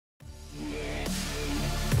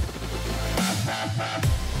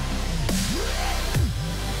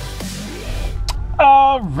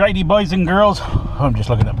Alrighty, boys and girls. I'm just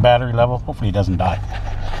looking at battery level. Hopefully it doesn't die.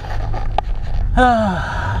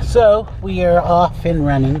 So we are off and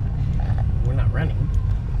running. We're not running.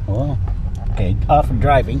 Well, okay, off and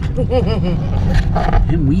driving.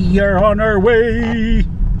 And we are on our way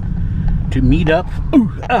to meet up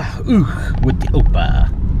with the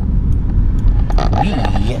Opa. We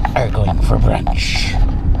are going for brunch.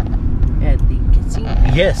 At the casino?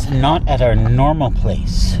 Yes, not at our normal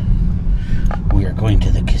place. We are going to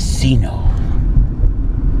the casino.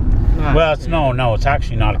 Well, it's no, it's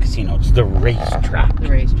actually not a casino. It's the racetrack. The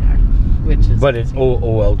racetrack, which is. But it's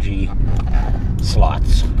OLG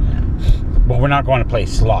slots. But we're not going to play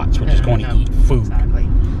slots. We're just going to eat food. Exactly.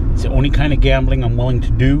 It's the only kind of gambling I'm willing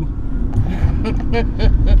to do.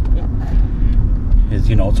 Is,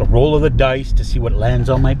 you know, it's a roll of the dice to see what lands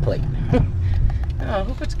on my plate. I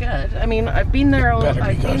hope it's good. I mean, I've been there.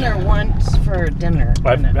 I've been there once for dinner,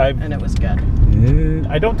 and it was good.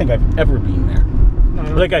 I don't think I've ever been there. No.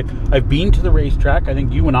 Like I've been to the racetrack. I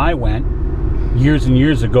think you and I went years and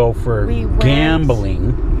years ago for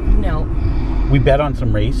gambling. No. We bet on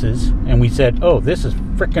some races, and we said, "Oh, this is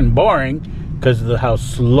freaking boring," because of how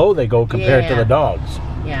slow they go compared to the dogs.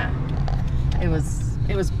 Yeah. It was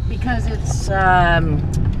because it's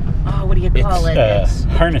what do you call it? It's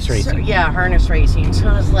harness racing. Yeah, harness racing.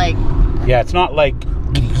 So it's like. Yeah, it's not like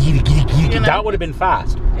that would have been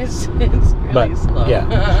fast. It's really slow. Yeah,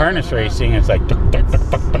 harness racing. It's like.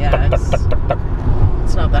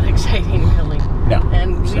 It's not that exciting, really. No.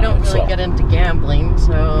 And we don't really get into gambling,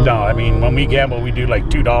 so. No, I mean when we gamble, we do like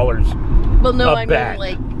 $2. Well, no, I mean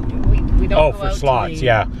like we don't. Oh, for slots,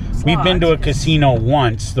 yeah. We've been to a casino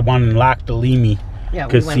once, the one in Lac de Limy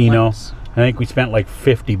casino. We went once. I think we spent like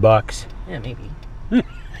 $50. Yeah, maybe.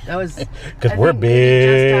 That was because we're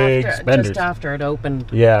big spenders. Just after it opened.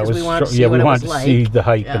 Yeah, it was. We wanted to see the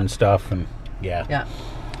hype and stuff, and yeah.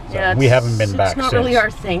 So we haven't been back since. It's not really our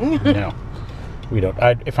thing. No, we don't.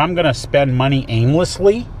 If I'm gonna spend money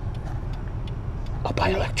aimlessly, I'll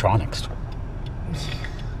buy electronics.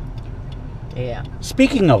 Yeah.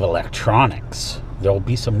 Speaking of electronics, there will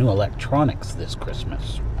be some new electronics this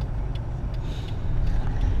Christmas.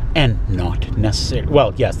 And not necessarily.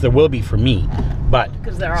 Well, yes, there will be for me, but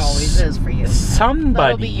because there always is for you.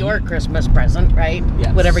 That'll be your Christmas present, right?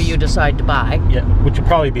 Yes. Whatever you decide to buy. Yeah, which will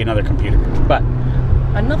probably be another computer. But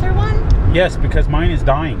another one? Yes, because mine is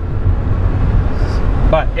dying.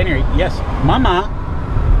 But anyway, yes, Mama.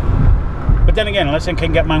 But then again, unless I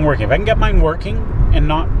can get mine working. If I can get mine working and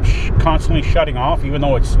not constantly shutting off, even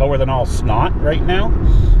though it's slower than all snot right now,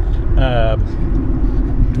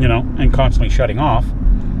 you know, and constantly shutting off.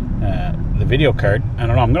 The video card, I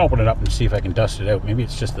don't know, I'm going to open it up and see if I can dust it out. Maybe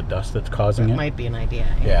it's just the dust that's causing it. That might be an idea.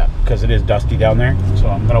 Yeah, because it is dusty down there. So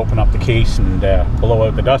I'm going to open up the case and blow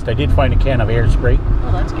out the dust. I did find a can of air spray.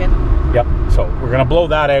 Oh, that's good. Yep, so we're going to blow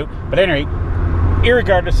that out. But anyway,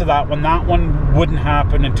 irregardless of that one wouldn't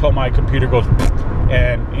happen until my computer goes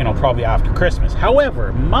and, you know, probably after Christmas.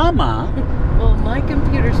 However, Mama... Well, my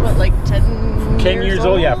computer's what, like 10 years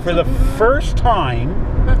old? Yeah, for the first time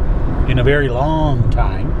in a very long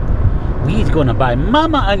time, we's gonna buy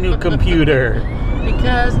Mama a new computer.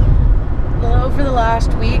 Because over the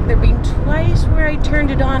last week there've been twice where I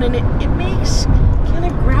turned it on and it makes kind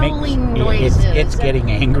of growling noises. It's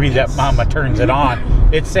getting angry that Mama turns it on.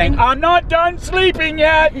 It's saying, I'm not done sleeping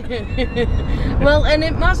yet. Well, and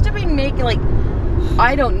it must have been making like,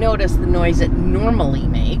 I don't notice the noise it normally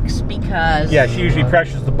makes because... Yeah, she usually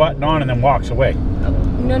presses the button on and then walks away.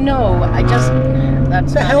 No, I just...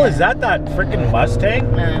 That's what the hell is that freaking Mustang?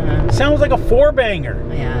 Sounds like a four-banger.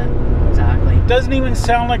 Yeah, exactly. Doesn't even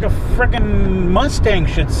sound like a freaking Mustang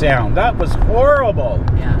should sound. That was horrible.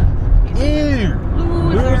 Yeah. Ew.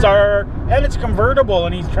 Loser. And it's convertible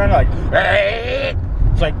and he's trying to like...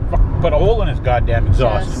 It's like, put a hole in his goddamn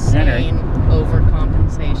exhaust. Just saying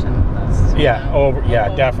overcompensation.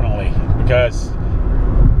 Definitely. Because,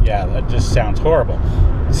 yeah, that just sounds horrible.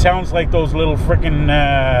 It sounds like those little freaking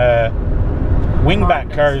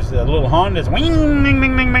wingback cars, the little Hondas. Wing, ding, ding,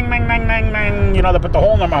 ding, ding, ding, ding, ding, ding. You know, they put the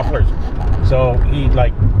hole in their mufflers. So he,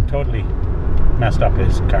 like, totally messed up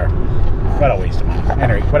his car. What a waste of money.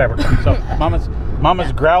 Anyway, whatever. So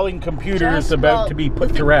Mama's growling computer is about to be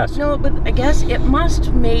put to rest. No, but I guess it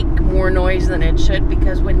must make more noise than it should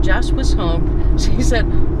because when Jess was home, she said,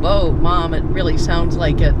 "Whoa, Mom, it really sounds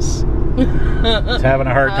like it's having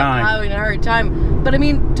a hard time." Having a hard time. But I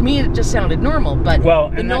mean, to me, it just sounded normal. But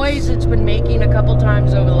the noise it's been making a couple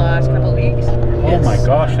times over the last couple of weeks. Oh my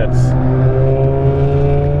gosh,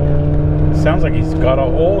 sounds like he's got a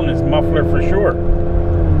hole in his muffler for sure.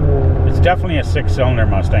 It's definitely a 6-cylinder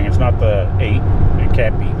Mustang. It's not the 8 It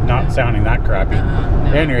can't be not sounding that crappy.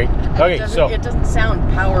 No. Anyway, okay, it doesn't sound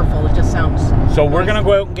powerful. It just sounds. So we're gonna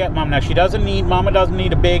go out and get Mom. Now Mama doesn't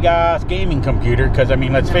need a big ass gaming computer because I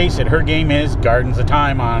mean, let's face it, her game is Gardens of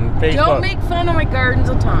Time on Facebook. Don't make fun of my Gardens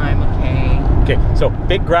of Time, okay? Okay, so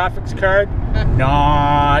big graphics card,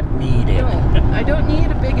 not needed. No, I don't need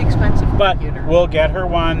a big expensive computer. But we'll get her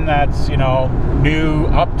one that's, you know, new,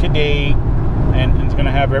 up to date, and it's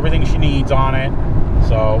gonna have everything she needs on it.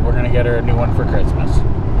 So we're gonna get her a new one for Christmas.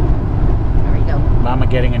 There we go. Mama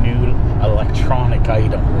getting a new electronic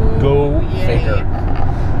item. Ooh, Go yay. figure.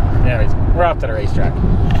 Anyways, we're off to the racetrack.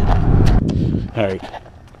 All right.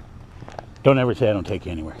 Don't ever say I don't take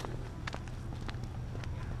you anywhere.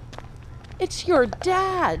 It's your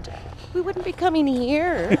dad. We wouldn't be coming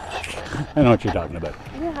here. I know what you're talking about.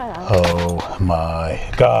 Yeah. Oh my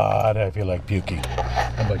God, I feel like puking.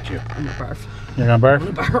 How about you? I'm gonna barf. You're gonna barf?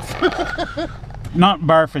 I'm gonna barf. Not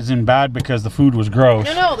barf as in bad because the food was gross.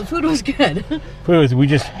 No, the food was good. We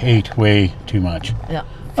just ate way too much. Yeah.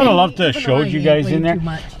 I'd love to have showed you guys in there.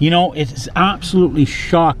 You know, it's absolutely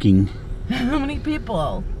shocking. How many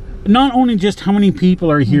people? Not only just how many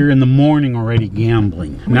people are here in the morning already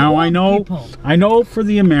gambling. Now I know for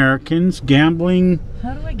the Americans, gambling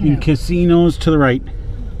in casinos to the right.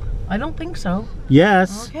 I don't think so.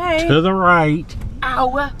 Yes, okay. To the right.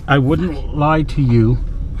 Ow. I wouldn't lie to you.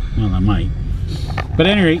 Well, I might. But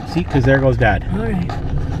at any rate, see, because there goes Dad. All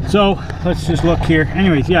right. So let's just look here.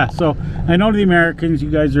 Anyways, yeah. So I know the Americans, you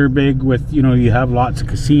guys are big with, you know, you have lots of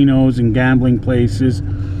casinos and gambling places.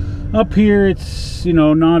 Up here, it's, you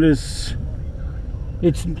know, not as,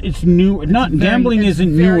 it's new. Not gambling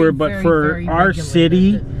isn't newer, but for our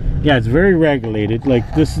city, yeah, it's very regulated.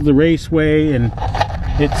 Like this is the raceway, and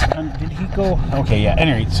it's. Did he go? Okay, yeah.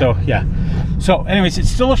 Anyway, so yeah. So, anyways, it's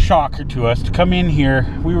still a shocker to us to come in here.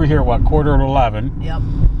 We were here at what, 10:45?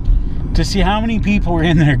 Yep. To see how many people were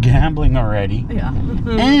in there gambling already. Yeah.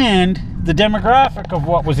 And the demographic of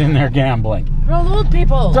what was in there gambling. They're all old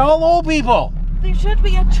people. It's all old people. They should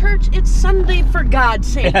be at church. It's Sunday, for God's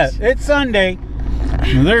sake. Yeah, it's Sunday.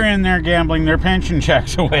 They're in there gambling their pension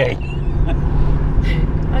checks away.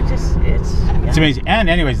 It's amazing. And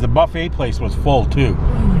anyways, the buffet place was full too. Oh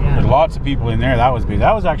my God. There's lots of people in there. That was big.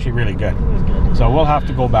 That was actually really good. It was good. So we'll have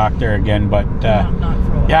to go back there again. But not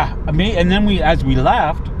for a while. yeah, I mean, and then as we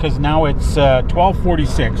left, because now it's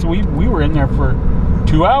 12:46. So we were in there for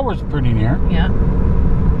 2 hours pretty near. Yeah.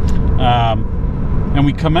 And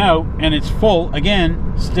we come out and it's full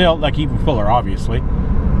again, still, like even fuller, obviously.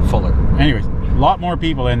 Fuller. Anyways, a lot more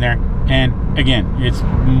people in there. And again, it's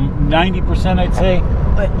 90%, I'd say.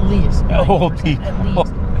 At least. Old people. At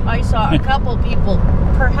least. I saw a couple people,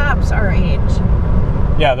 perhaps our age.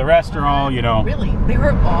 Yeah, the rest are all, you know. Really? They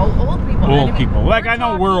were all old people. Old people. Like, I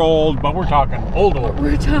know we're old, but we're talking old.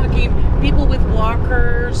 We're talking people with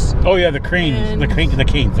walkers. Oh, yeah, the cranes. The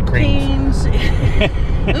canes. Canes.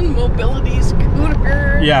 And mobility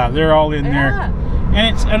scooters. Yeah, they're all in there.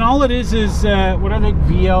 And all it is what are they,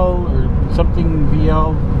 VL or something,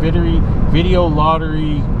 video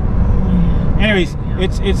lottery. Anyways,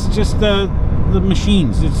 it's just the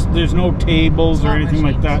machines. There's no tables or anything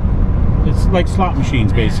like that. It's like slot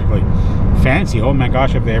machines, basically. Fancy. Oh my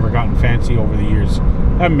gosh, have they ever gotten fancy over the years?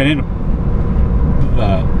 I haven't been in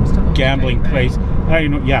a gambling place.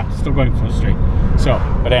 Yeah, still going full straight. So,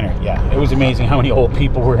 but anyway, yeah, it was amazing how many old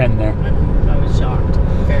people were in there. I was shocked.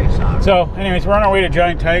 Very shocked. So, anyways, we're on our way to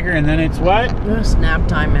Giant Tiger, and then it's what? It's nap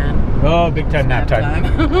time, man. Oh, big time nap time.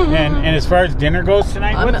 and as far as dinner goes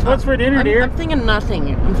tonight, what's for dinner, dear? I'm thinking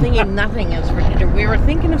nothing. I'm thinking nothing is for dinner. We were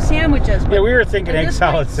thinking of sandwiches. Yeah, we were thinking egg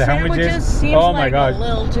salad sandwiches. Seems oh my like gosh, a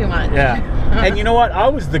little too much. Yeah. And you know what? I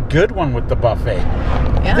was the good one with the buffet.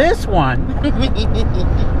 Yeah? This one,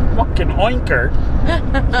 fucking Oinker.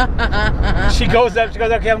 She goes up. She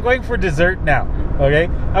goes, okay, I'm going for dessert now. Okay.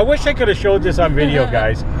 I wish I could have showed this on video,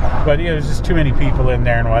 guys, but there's just too many people in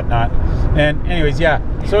there and whatnot. And anyways, yeah.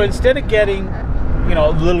 So instead of getting, a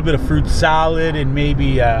little bit of fruit salad and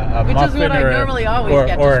maybe a muffin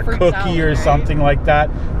or a cookie or something like that.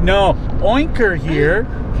 No, Oinker here.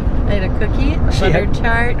 I had a cookie, butter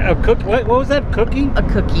tart. A cookie. What was that? Cookie? A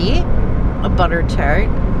cookie, a butter tart,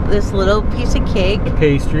 this little piece of cake. The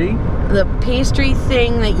pastry. The pastry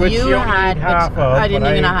thing that you had. Half of, I didn't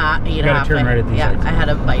even eat half. You gotta turn right at these sides. I had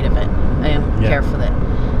a bite of it. I am careful with it.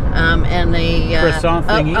 And the croissant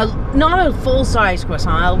thingy. Not a full-size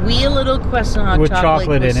croissant, a wee little croissant with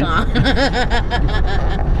chocolate in it. croissant.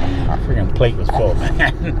 Freaking plate was full,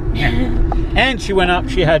 man. And she went up.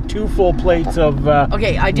 She had 2 full plates of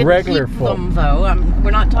Okay, I didn't regular keep full. them though.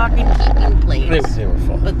 We're not talking keeping plates. They were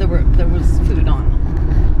full. But there was food on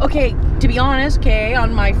them. Okay, to be honest, okay,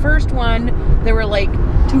 on my first one, there were like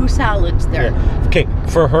 2 salads there. Yeah. Okay,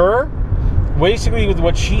 for her, basically with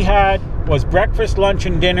what she had was breakfast, lunch,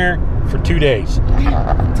 and dinner for 2 days.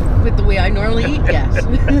 With the way I normally eat, yes.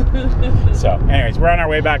 So, anyways, we're on our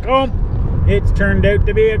way back home. It's turned out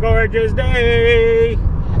to be a gorgeous day.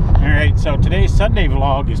 Alright, so today's Sunday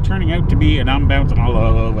vlog is turning out to be, and I'm bouncing all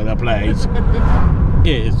over the place,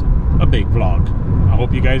 is a big vlog. I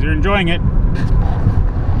hope you guys are enjoying it.